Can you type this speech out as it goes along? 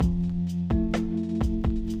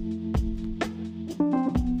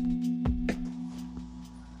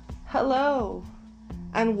Hello,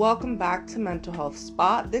 and welcome back to Mental Health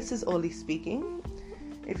Spot. This is Oli speaking.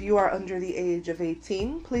 If you are under the age of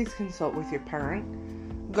 18, please consult with your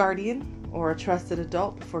parent, guardian, or a trusted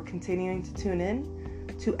adult before continuing to tune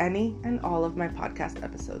in to any and all of my podcast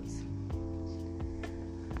episodes.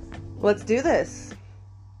 Let's do this.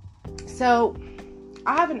 So,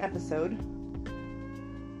 I have an episode,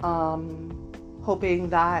 hoping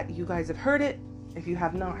that you guys have heard it. If you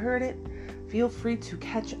have not heard it, feel free to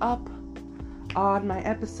catch up on my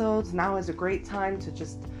episodes. Now is a great time to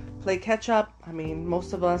just play catch up. I mean,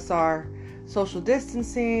 most of us are social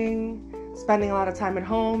distancing, spending a lot of time at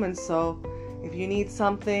home, and so if you need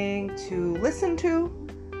something to listen to,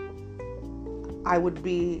 I would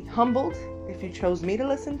be humbled if you chose me to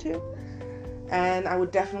listen to. And I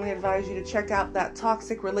would definitely advise you to check out that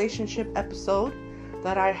toxic relationship episode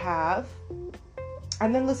that I have,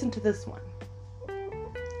 and then listen to this one.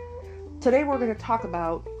 Today we're going to talk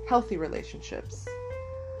about healthy relationships.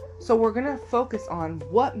 So we're going to focus on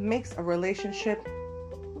what makes a relationship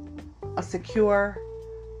a secure,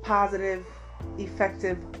 positive,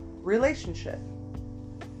 effective relationship.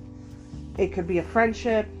 It could be a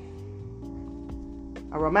friendship,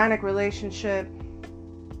 a romantic relationship,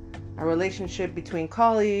 a relationship between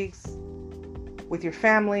colleagues, with your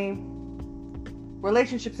family.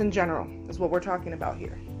 Relationships in general is what we're talking about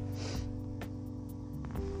here.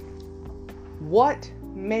 What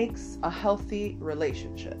makes a healthy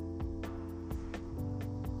relationship?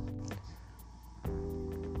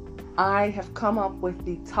 I have come up with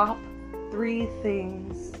the top 3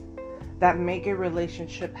 things that make a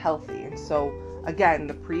relationship healthy. And so, again,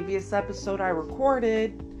 the previous episode I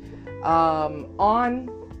recorded on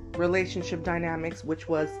relationship dynamics, which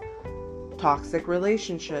was toxic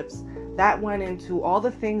relationships, that went into all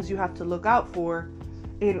the things you have to look out for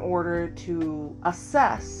in order to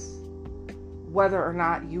assess whether or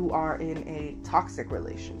not you are in a toxic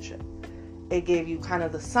relationship. It gave you kind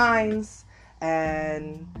of the signs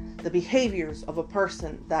and the behaviors of a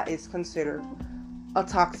person that is considered a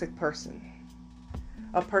toxic person.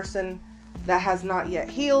 A person that has not yet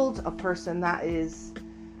healed, a person that is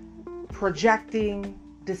projecting,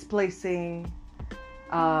 displacing,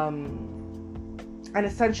 and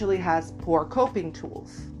essentially has poor coping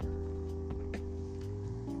tools.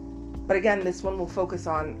 But again, this one will focus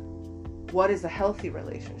on what is a healthy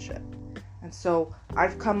relationship. And so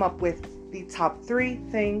I've come up with the top 3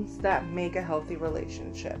 things that make a healthy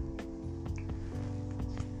relationship.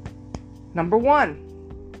 Number 1,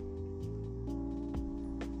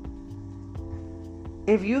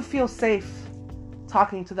 if you feel safe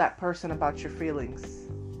talking to that person about your feelings,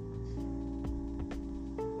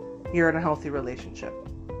 you're in a healthy relationship.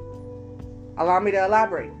 Allow me to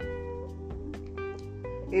elaborate.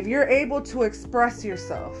 If you're able to express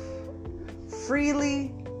yourself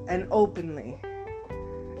freely and openly,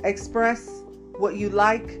 express what you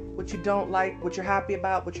like, what you don't like, what you're happy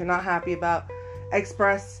about, what you're not happy about,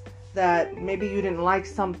 express that maybe you didn't like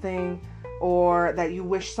something, or that you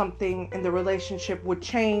wish something in the relationship would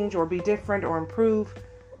change or be different or improve,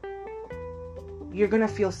 you're going to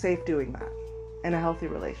feel safe doing that in a healthy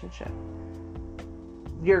relationship.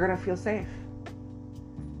 You're going to feel safe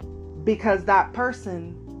because that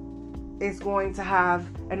person is going to have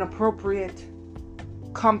an appropriate,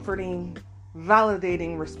 comforting,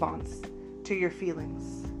 validating response to your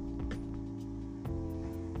feelings.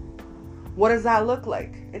 What does that look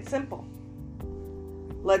like? It's simple.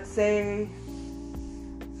 Let's say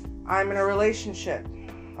I'm in a relationship,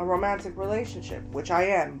 a romantic relationship, which I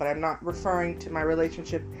am, but I'm not referring to my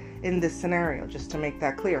relationship in this scenario, just to make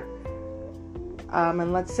that clear.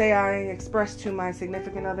 And let's say I express to my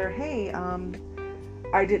significant other, hey,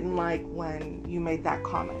 I didn't like when you made that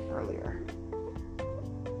comment earlier.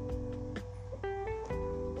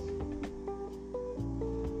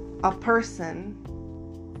 A person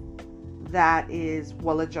that is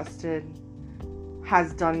well-adjusted,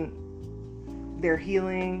 has done their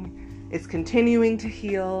healing, is continuing to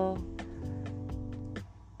heal,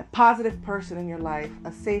 a positive person in your life,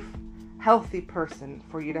 a safe, healthy person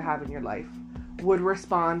for you to have in your life, would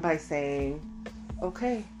respond by saying,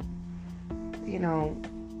 okay,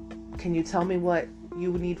 can you tell me what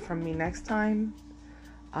you need from me next time?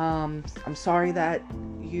 I'm sorry that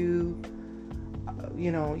you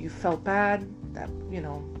felt bad, that,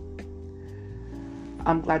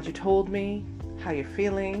 I'm glad you told me how you're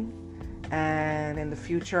feeling, and in the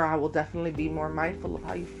future I will definitely be more mindful of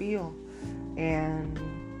how you feel, and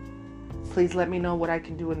please let me know what I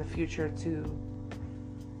can do in the future to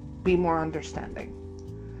be more understanding.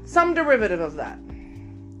 Some derivative of that,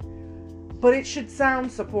 but it should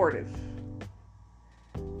sound supportive.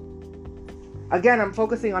 Again, I'm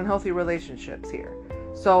focusing on healthy relationships here.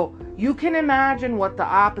 So you can imagine what the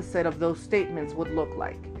opposite of those statements would look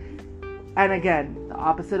like. And again, the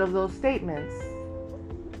opposite of those statements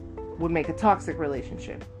would make a toxic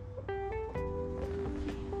relationship.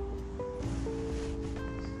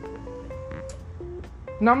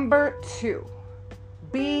 Number 2,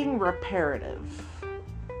 being reparative.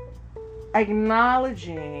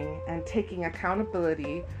 Acknowledging and taking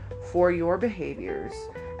accountability for your behaviors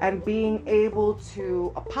and being able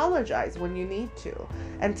to apologize when you need to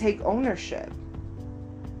and take ownership.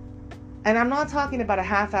 And I'm not talking about a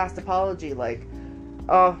half-assed apology like,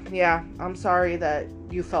 oh yeah, I'm sorry that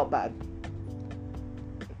you felt bad.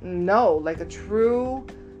 No, like a true,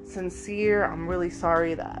 sincere, I'm really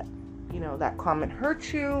sorry that, that comment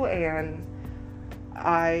hurt you, and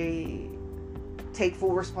I take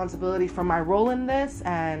full responsibility for my role in this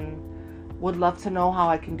and would love to know how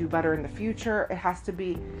I can do better in the future. It has to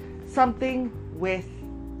be something with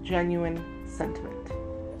genuine sentiment.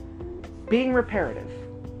 Being reparative.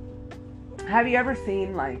 Have you ever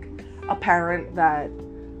seen like a parent that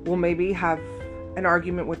will maybe have an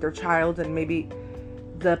argument with their child, and maybe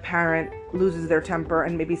the parent loses their temper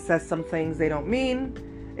and maybe says some things they don't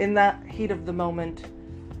mean in that heat of the moment?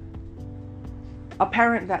 A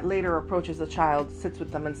parent that later approaches a child, sits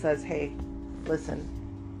with them and says, hey, listen,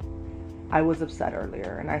 I was upset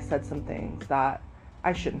earlier and I said some things that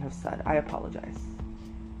I shouldn't have said. I apologize.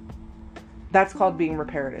 That's called being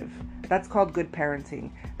reparative. That's called good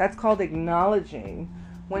parenting. That's called acknowledging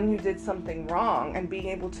when you did something wrong and being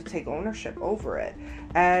able to take ownership over it.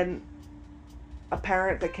 And a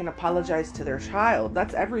parent that can apologize to their child,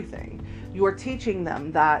 that's everything. You are teaching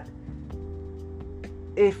them that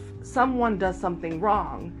if someone does something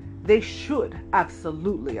wrong, they should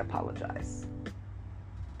absolutely apologize.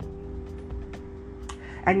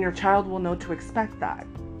 And your child will know to expect that.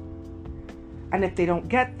 And if they don't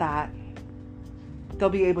get that, they'll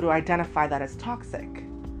be able to identify that as toxic,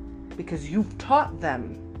 because you've taught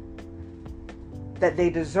them that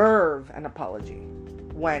they deserve an apology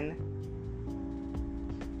when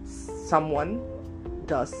someone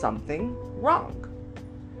does something wrong.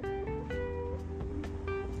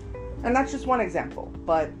 And that's just one example.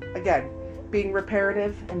 But again, being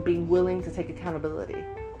reparative and being willing to take accountability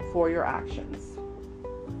for your actions.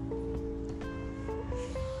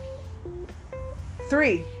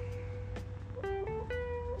 3,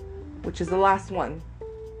 which is the last one.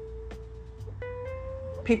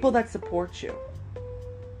 People that support you.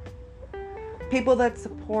 People that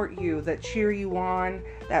support you, that cheer you on,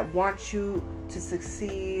 that want you to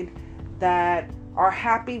succeed, that are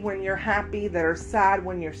happy when you're happy, that are sad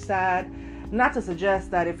when you're sad. Not to suggest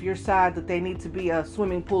that if you're sad that they need to be a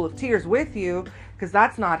swimming pool of tears with you, because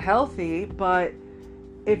that's not healthy. But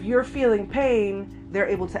if you're feeling pain, they're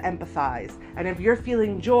able to empathize. And if you're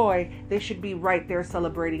feeling joy, they should be right there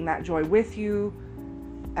celebrating that joy with you.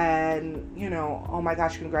 And, oh my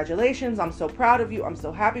gosh, congratulations. I'm so proud of you. I'm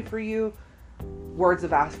so happy for you. Words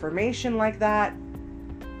of affirmation like that.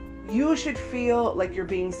 You should feel like you're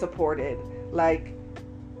being supported. Like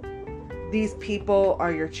these people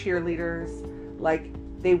are your cheerleaders. Like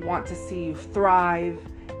they want to see you thrive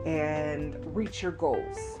and reach your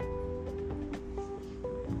goals.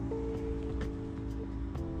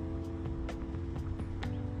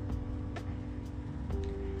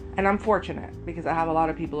 And I'm fortunate because I have a lot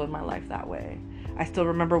of people in my life that way. I still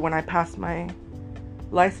remember when I passed my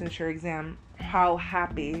licensure exam, how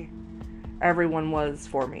happy everyone was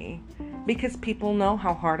for me. Because people know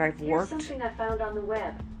how hard I've worked. Here's something I found on the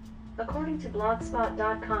web. According to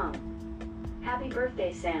blogspot.com. Happy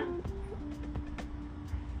birthday, Sam.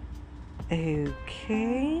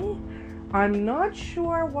 Okay. I'm not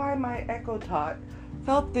sure why my Echo Dot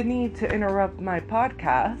felt the need to interrupt my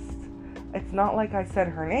podcast. It's not like I said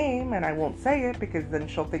her name, and I won't say it because then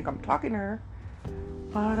she'll think I'm talking to her.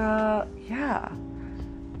 But, yeah.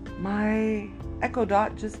 My Echo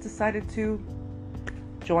Dot just decided to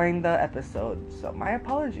join the episode. So my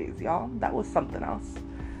apologies, y'all. That was something else.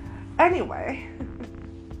 Anyway.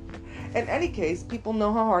 In any case, people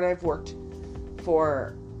know how hard I've worked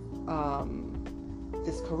for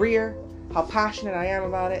this career, how passionate I am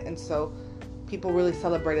about it. And so people really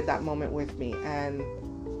celebrated that moment with me. And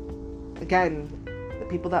again, the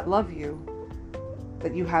people that love you,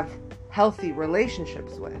 that you have healthy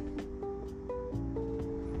relationships with,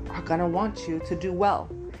 are gonna want you to do well,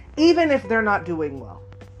 even if they're not doing well.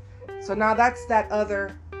 So now that's that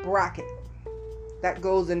other bracket that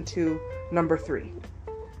goes into number 3.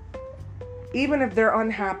 Even if they're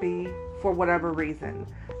unhappy for whatever reason,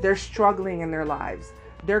 they're struggling in their lives,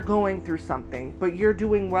 they're going through something, but you're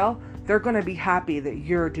doing well, they're gonna be happy that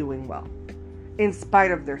you're doing well. in spite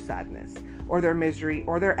of their sadness or their misery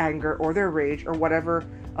or their anger or their rage or whatever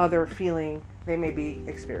other feeling they may be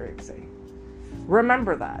experiencing.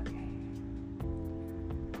 Remember that.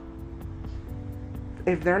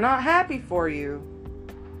 If they're not happy for you,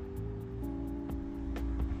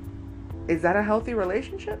 is that a healthy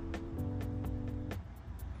relationship?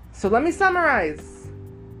 So let me summarize.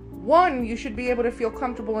 1, you should be able to feel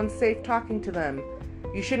comfortable and safe talking to them.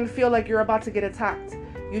 You shouldn't feel like you're about to get attacked.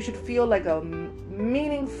 You should feel like a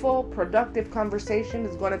meaningful, productive conversation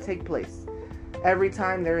is going to take place every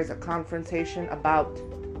time there is a confrontation about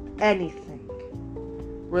anything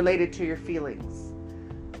related to your feelings.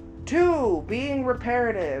 2, being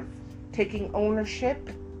reparative, taking ownership,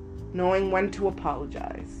 knowing when to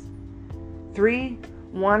apologize. 3,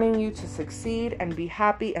 wanting you to succeed and be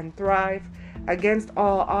happy and thrive against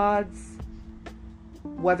all odds,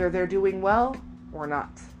 whether they're doing well or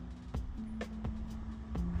not.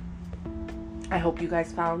 I hope you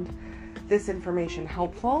guys found this information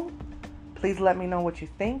helpful. Please let me know what you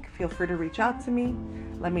think. Feel free to reach out to me.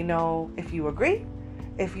 Let me know if you agree.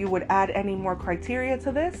 If you would add any more criteria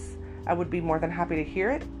to this, I would be more than happy to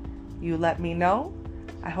hear it. You let me know.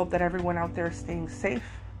 I hope that everyone out there is staying safe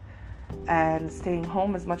and staying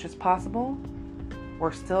home as much as possible.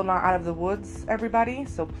 We're still not out of the woods, everybody,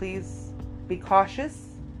 so please be cautious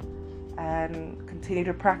and continue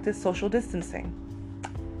to practice social distancing.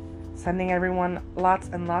 Sending everyone lots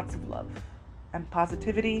and lots of love and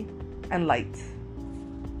positivity and light.